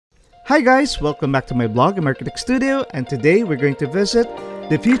Hi guys, welcome back to my blog, Architect Studio, and today we're going to visit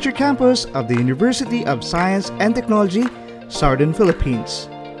the future campus of the University of Science and Technology, Southern Philippines.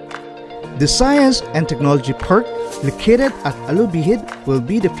 The Science and Technology Park, located at Alubijid, will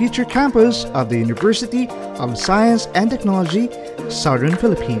be the future campus of the University of Science and Technology, Southern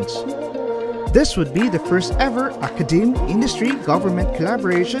Philippines. This would be the first ever academe-industry-government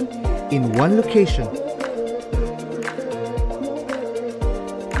collaboration in one location.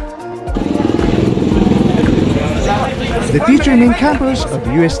 The future main campus of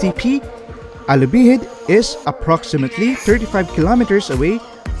USTP, Alubijid, is approximately 35 kilometers away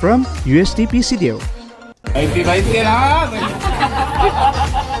from USTP CDO.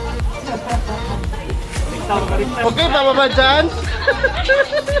 Okay, pababa dyan.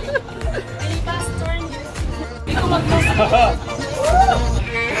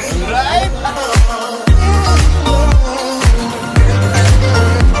 Right?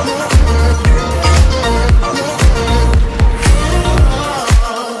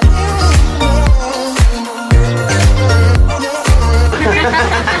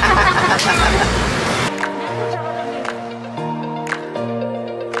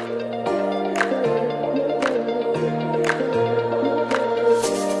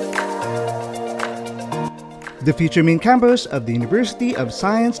 The future main campus of the University of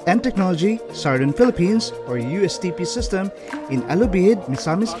Science and Technology, Southern Philippines, or USTP system in Alubijid,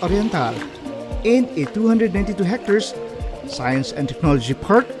 Misamis Oriental, in a 292 hectares Science and Technology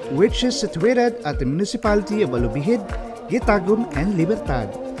Park, which is situated at the municipality of Alubijid, Gitagum and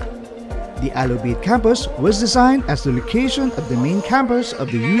Libertad. The Alubijid campus was designed as the location of the main campus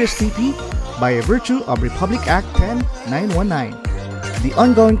of the USTP by virtue of Republic Act 10919. The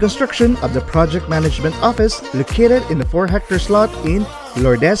ongoing construction of the Project Management Office, located in the 4-hectare slot in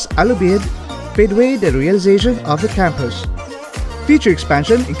Lourdes, Alubijid, paved the realization of the campus. Future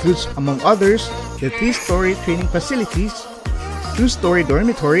expansion includes, among others, the 3-story training facilities, 2-story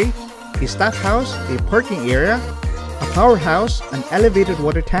dormitory, a staff house, a parking area, a powerhouse, an elevated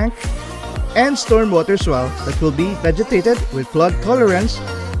water tank, and stormwater swale that will be vegetated with flood tolerance,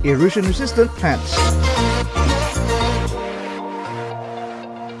 erosion-resistant plants.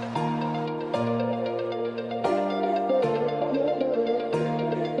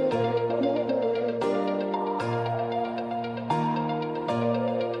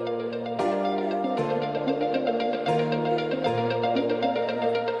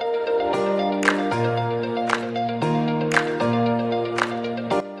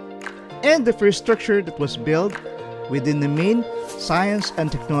 And the first structure that was built within the main Science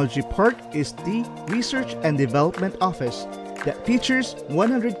and Technology Park is the Research and Development Office that features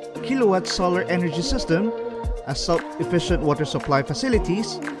 100 kilowatt solar energy system, a self-efficient water supply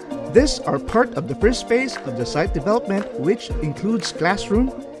facilities. These are part of the first phase of the site development, which includes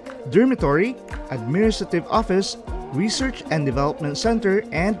classroom, dormitory, administrative office, research and development center,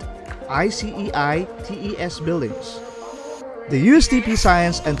 and ICEI-TES buildings. The USTP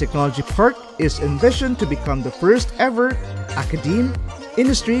Science and Technology Park is envisioned to become the first ever academe,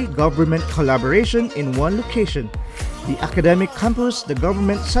 industry, government collaboration in one location: the academic campus, the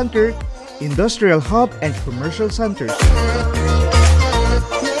government center, industrial hub, and commercial centers.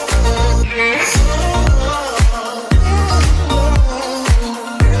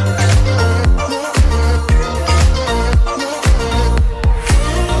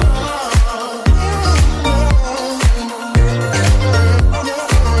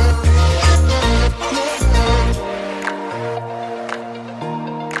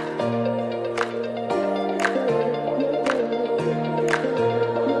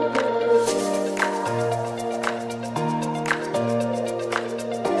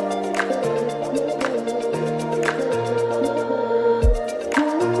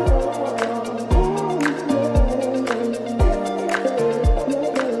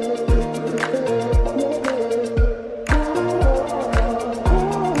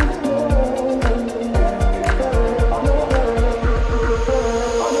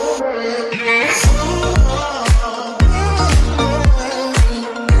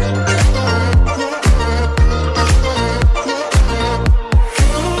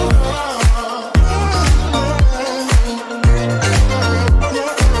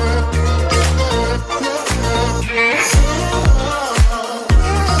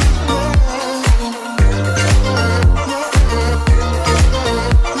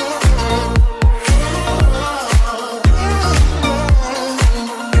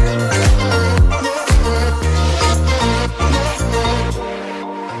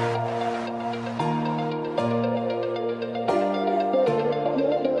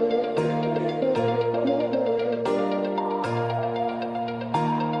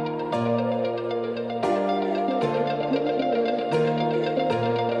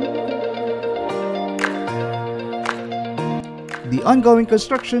 The ongoing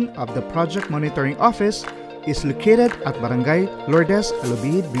construction of the Project Monitoring Office is located at Barangay Lourdes,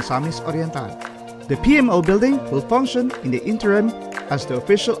 Alubijid, Misamis Oriental. The PMO building will function in the interim as the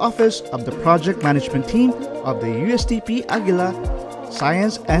official office of the project management team of the USTP Aguila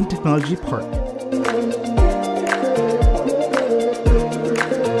Science and Technology Park.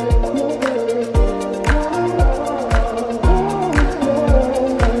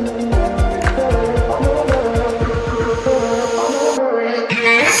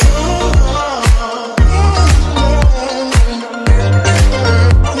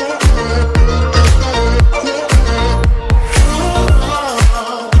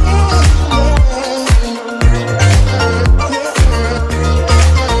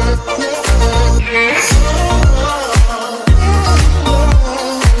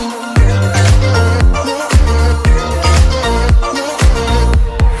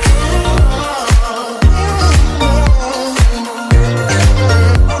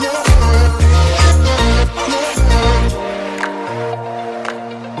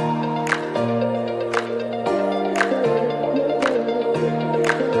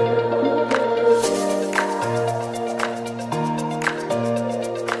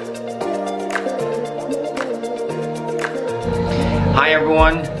 Hi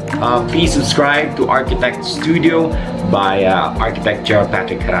everyone, please subscribe to Architect Studio by Architect Gerald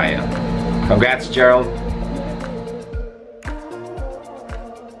Patrick Haraya. Congrats, Gerald.